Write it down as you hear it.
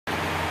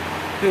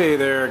Hey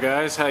there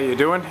guys, how you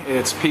doing?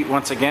 It's Pete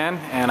once again,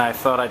 and I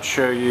thought I'd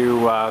show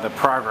you the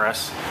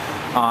progress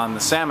on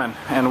the salmon.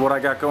 And what I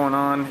got going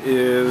on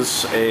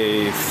is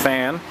a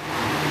fan,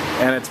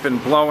 and it's been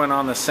blowing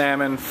on the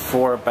salmon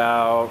for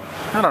about,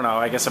 I don't know,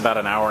 I guess about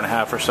an hour and a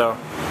half or so.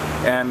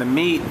 And the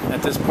meat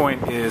at this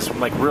point is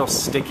like real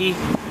sticky,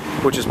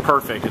 which is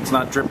perfect. It's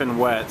not dripping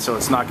wet, so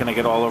it's not going to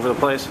get all over the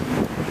place.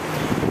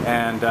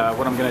 And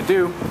what I'm going to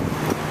do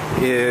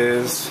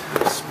is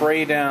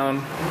spray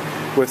down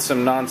with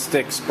some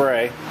non-stick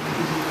spray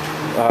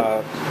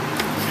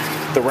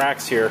the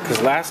racks here,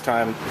 because last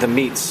time the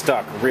meat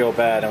stuck real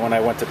bad, and when I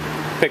went to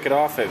pick it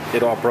off,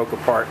 it all broke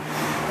apart.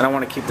 And I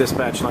want to keep this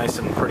batch nice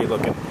and pretty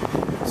looking.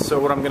 So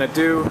what I'm going to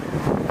do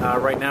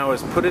right now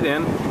is put it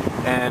in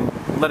and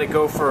let it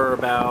go for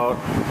about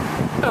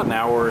an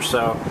hour or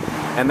so,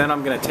 and then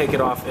I'm going to take it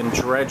off and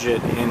dredge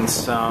it in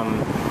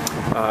some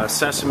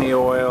sesame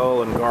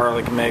oil and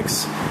garlic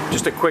mix,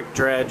 just a quick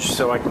dredge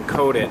so I can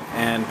coat it,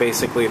 and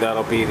basically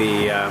that'll be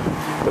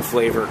the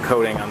flavor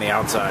coating on the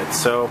outside.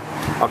 So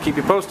I'll keep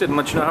you posted and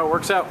let you know how it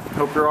works out.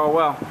 Hope you're all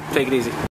well. Take it easy.